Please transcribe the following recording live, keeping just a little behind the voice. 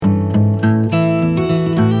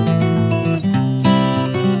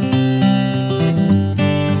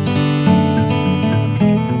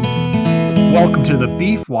the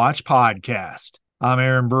Beef Watch podcast. I'm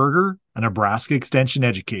Aaron Berger, a Nebraska Extension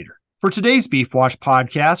educator. For today's Beef Watch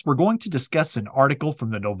podcast, we're going to discuss an article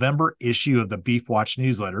from the November issue of the Beef Watch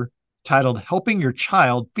newsletter titled Helping Your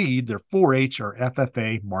Child Feed Their 4-H or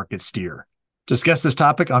FFA Market Steer. To discuss this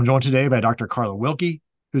topic, I'm joined today by Dr. Carla Wilkie,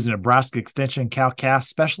 who's a Nebraska Extension cow-calf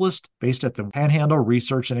specialist based at the Panhandle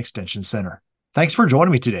Research and Extension Center. Thanks for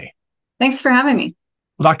joining me today. Thanks for having me.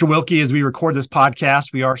 Well, Dr. Wilkie, as we record this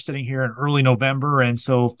podcast, we are sitting here in early November, and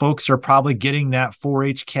so folks are probably getting that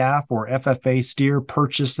 4-H calf or FFA steer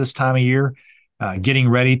purchased this time of year, getting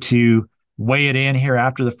ready to weigh it in here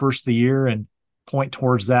after the first of the year and point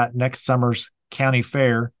towards that next summer's county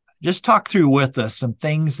fair. Just talk through with us some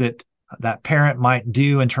things that that parent might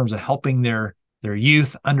do in terms of helping their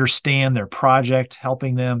youth understand their project,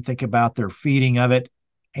 helping them think about their feeding of it,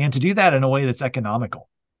 and to do that in a way that's economical.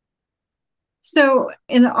 So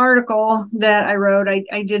in the article that I wrote,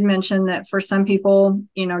 I did mention that for some people,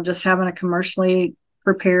 just having a commercially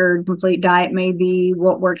prepared complete diet may be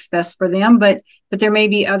what works best for them. But there may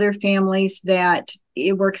be other families that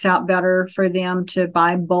it works out better for them to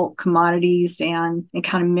buy bulk commodities and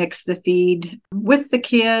kind of mix the feed with the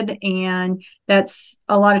kid. And that's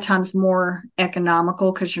a lot of times more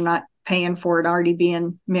economical because you're not paying for it already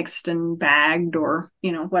being mixed and bagged or,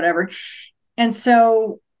 whatever. And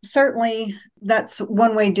so certainly that's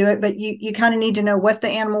one way to do it, but you kind of need to know what the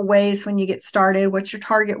animal weighs when you get started, what your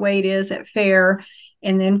target weight is at fair,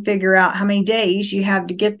 and then figure out how many days you have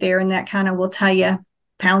to get there. And that kind of will tell you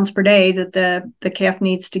pounds per day that the calf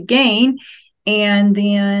needs to gain. And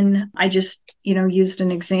then I just, used an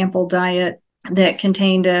example diet that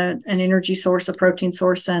contained an energy source, a protein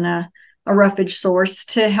source, and a roughage source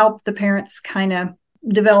to help the parents kind of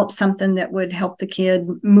develop something that would help the kid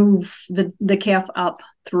move the calf up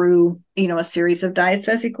through, a series of diets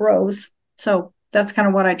as it grows. So that's kind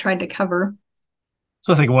of what I tried to cover.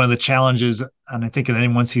 So I think one of the challenges, and I think of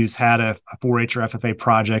anyone who's had a 4-H or FFA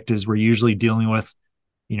project, is we're usually dealing with,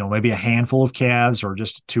 maybe a handful of calves or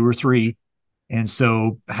just 2 or 3. And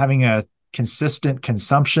so having a consistent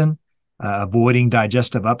consumption, avoiding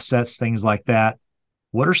digestive upsets, things like that.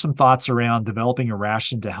 What are some thoughts around developing a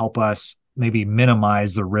ration to help us maybe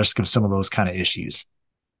minimize the risk of some of those kind of issues?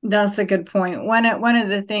 That's a good point. One of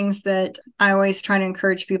the things that I always try to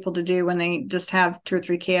encourage people to do when they just have 2 or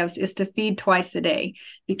 3 calves is to feed twice a day,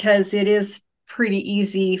 because it is pretty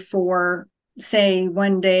easy for, say,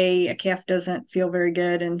 one day a calf doesn't feel very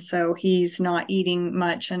good, and so he's not eating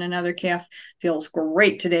much, and another calf feels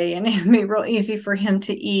great today, and it'd be real easy for him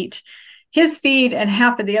to eat his feed and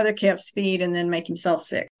half of the other calf's feed and then make himself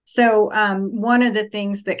sick. So one of the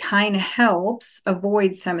things that kind of helps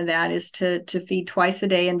avoid some of that is to feed twice a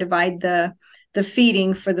day and divide the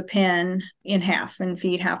feeding for the pen in half and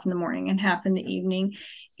feed half in the morning and half in the evening.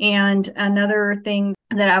 And another thing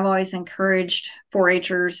that I've always encouraged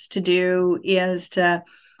 4-Hers to do is to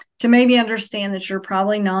maybe understand that you're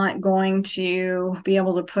probably not going to be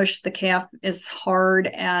able to push the calf as hard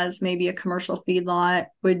as maybe a commercial feedlot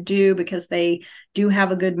would do, because they do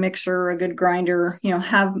have a good mixer, a good grinder,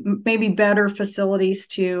 have maybe better facilities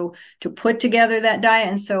to put together that diet.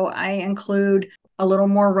 And so I include a little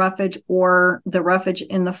more roughage, or the roughage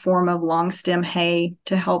in the form of long stem hay,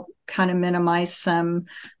 to help kind of minimize some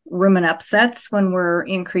rumen upsets when we're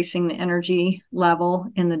increasing the energy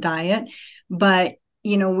level in the diet. But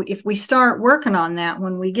if we start working on that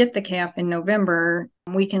when we get the calf in November,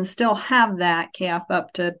 we can still have that calf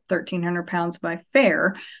up to 1,300 pounds by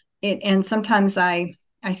fair. And sometimes I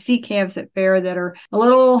see calves at fair that are a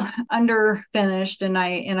little underfinished, and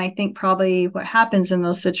I think probably what happens in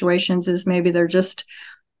those situations is maybe they're just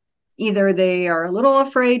either they are a little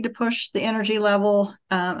afraid to push the energy level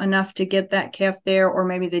enough to get that calf there, or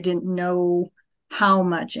maybe they didn't know how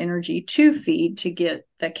much energy to feed to get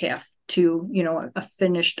the calf to,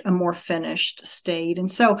 a more finished state.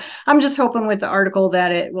 And so I'm just hoping with the article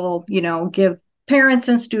that it will, give parents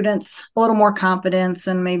and students a little more confidence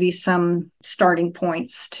and maybe some starting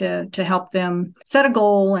points to help them set a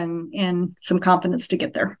goal and some confidence to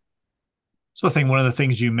get there. So I think one of the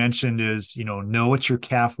things you mentioned is, know what your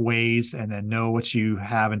calf weighs and then know what you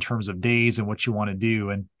have in terms of days and what you want to do.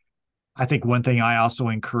 And I think one thing I also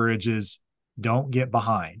encourage is don't get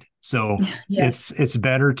behind. So yes, it's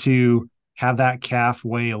better to have that calf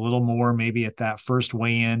weigh a little more, maybe at that first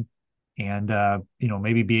weigh in, and,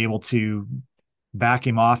 maybe be able to back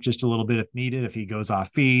him off just a little bit if needed, if he goes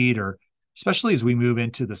off feed, or especially as we move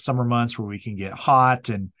into the summer months where we can get hot.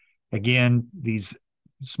 And again, these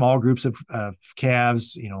small groups of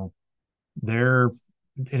calves, they're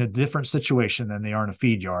in a different situation than they are in a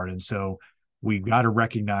feed yard. And so we've got to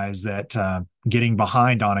recognize that getting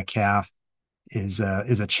behind on a calf is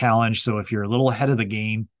a challenge. So if you're a little ahead of the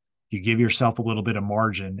game, you give yourself a little bit of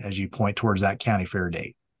margin as you point towards that county fair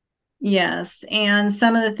date. Yes. And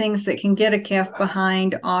some of the things that can get a calf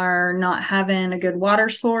behind are not having a good water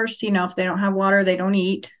source. If they don't have water, they don't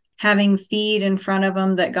eat. Having feed in front of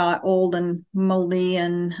them that got old and moldy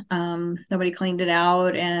and nobody cleaned it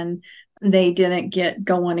out and they didn't get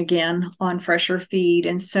going again on fresher feed.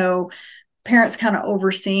 And so parents kind of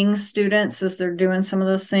overseeing students as they're doing some of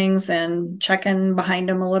those things and checking behind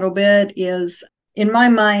them a little bit is, in my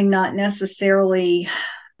mind, not necessarily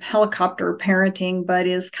helicopter parenting, but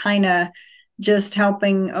is kind of just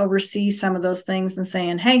helping oversee some of those things and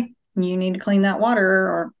saying, hey, you need to clean that water,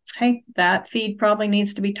 or hey, that feed probably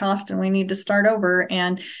needs to be tossed and we need to start over.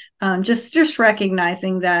 And just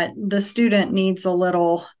recognizing that the student needs a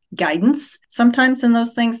little guidance sometimes in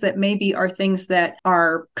those things that maybe are things that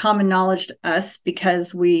are common knowledge to us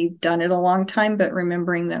because we've done it a long time, but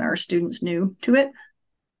remembering that our students new to it.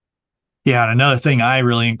 Yeah, and another thing I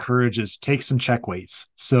really encourage is take some check weights.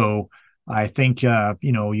 So I think you have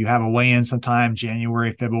a weigh-in sometime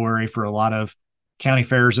January, February for a lot of county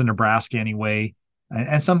fairs in Nebraska anyway.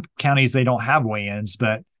 And some counties they don't have weigh-ins,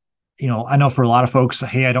 but I know for a lot of folks,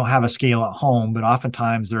 hey, I don't have a scale at home, but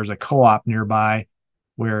oftentimes there's a co-op nearby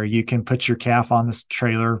where you can put your calf on this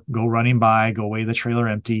trailer, go running by, go weigh the trailer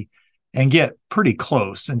empty, and get pretty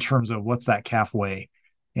close in terms of what's that calf weigh.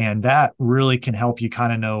 And that really can help you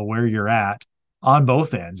kind of know where you're at on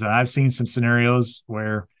both ends. And I've seen some scenarios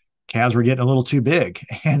where calves were getting a little too big.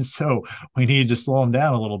 And so we needed to slow them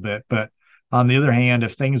down a little bit. But on the other hand,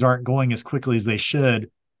 if things aren't going as quickly as they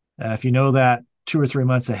should, if you know that 2 or 3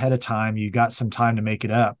 months ahead of time, you got some time to make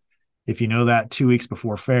it up. If you know that 2 weeks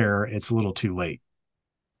before fair, it's a little too late.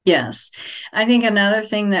 Yes. I think another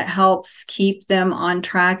thing that helps keep them on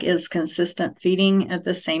track is consistent feeding at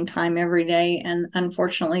the same time every day. And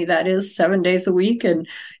unfortunately, that is 7 days a week.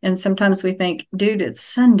 And sometimes we think, dude, it's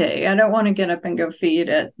Sunday. I don't want to get up and go feed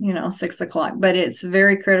at, 6 o'clock. But it's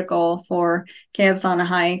very critical for calves on a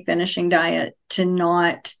high finishing diet to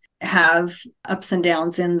not have ups and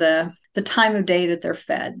downs in the time of day that they're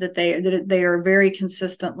fed, that they are very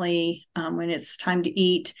consistently, when it's time to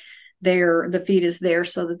eat, the feed is there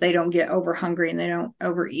so that they don't get over hungry and they don't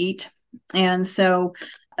overeat. And so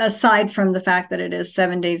aside from the fact that it is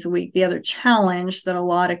 7 days a week, the other challenge that a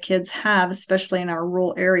lot of kids have, especially in our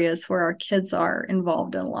rural areas where our kids are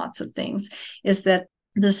involved in lots of things, is that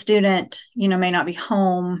the student, may not be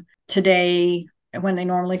home today when they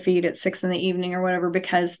normally feed at 6 p.m. or whatever,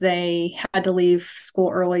 because they had to leave school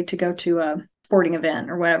early to go to a sporting event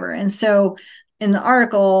or whatever. And so in the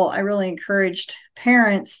article, I really encouraged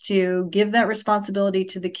parents to give that responsibility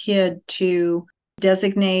to the kid to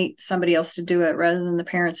designate somebody else to do it rather than the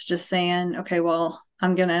parents just saying, okay, well,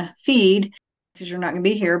 I'm going to feed because you're not going to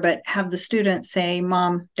be here, but have the student say,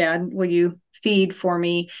 Mom, Dad, will you feed for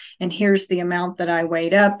me? And here's the amount that I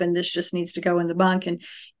weighed up, and this just needs to go in the bunk.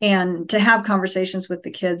 And to have conversations with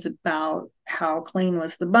the kids about how clean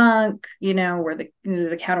was the bunk, where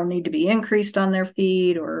the cattle need to be increased on their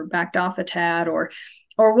feed or backed off a tad or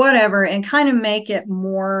whatever, and kind of make it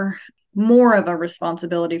more of a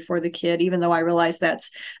responsibility for the kid, even though I realize that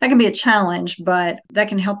can be a challenge, but that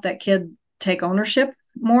can help that kid take ownership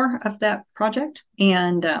more of that project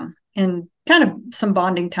and kind of some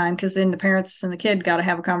bonding time, because then the parents and the kid got to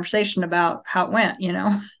have a conversation about how it went,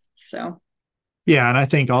 so. Yeah. And I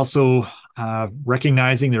think also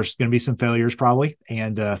recognizing there's going to be some failures probably,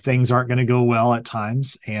 and things aren't going to go well at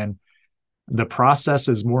times. And the process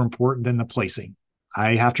is more important than the placing.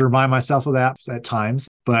 I have to remind myself of that at times.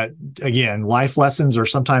 But again, life lessons are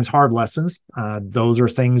sometimes hard lessons. Those are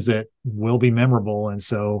things that will be memorable. And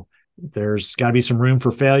so there's got to be some room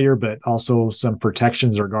for failure, but also some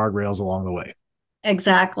protections or guardrails along the way.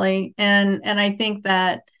 Exactly. And I think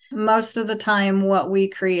that most of the time what we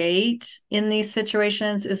create in these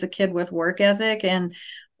situations is a kid with work ethic. And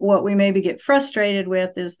what we maybe get frustrated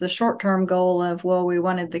with is the short-term goal of, well, we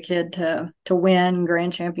wanted the kid to win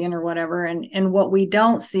grand champion or whatever. And what we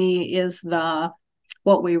don't see is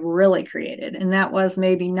what we really created. And that was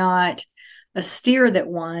maybe not a steer that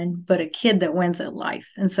won, but a kid that wins at life.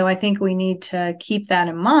 And so I think we need to keep that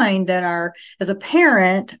in mind, that as a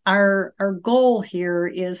parent, our goal here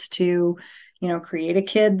is to, create a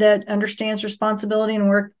kid that understands responsibility and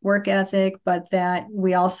work ethic, but that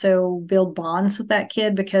we also build bonds with that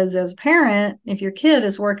kid, because as a parent, if your kid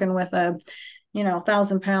is working with a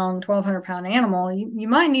 1,000 pound, 1,200 pound animal, you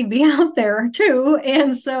might need to be out there too.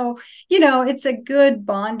 And so, it's a good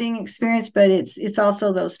bonding experience, but it's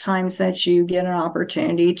also those times that you get an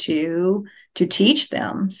opportunity to teach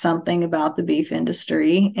them something about the beef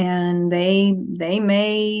industry, and they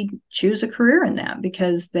may choose a career in that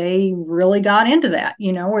because they really got into that,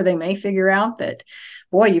 or they may figure out that,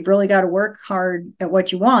 boy, you've really got to work hard at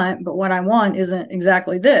what you want, but what I want isn't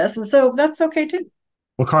exactly this. And so that's okay too.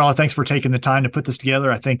 Well, Carla, thanks for taking the time to put this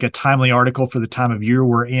together. I think a timely article for the time of year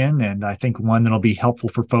we're in, and I think one that'll be helpful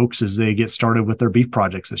for folks as they get started with their beef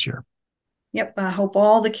projects this year. Yep. I hope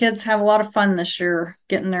all the kids have a lot of fun this year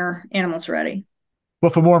getting their animals ready.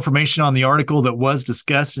 Well, for more information on the article that was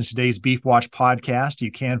discussed in today's Beef Watch podcast,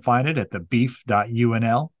 you can find it at the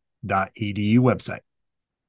beef.unl.edu website.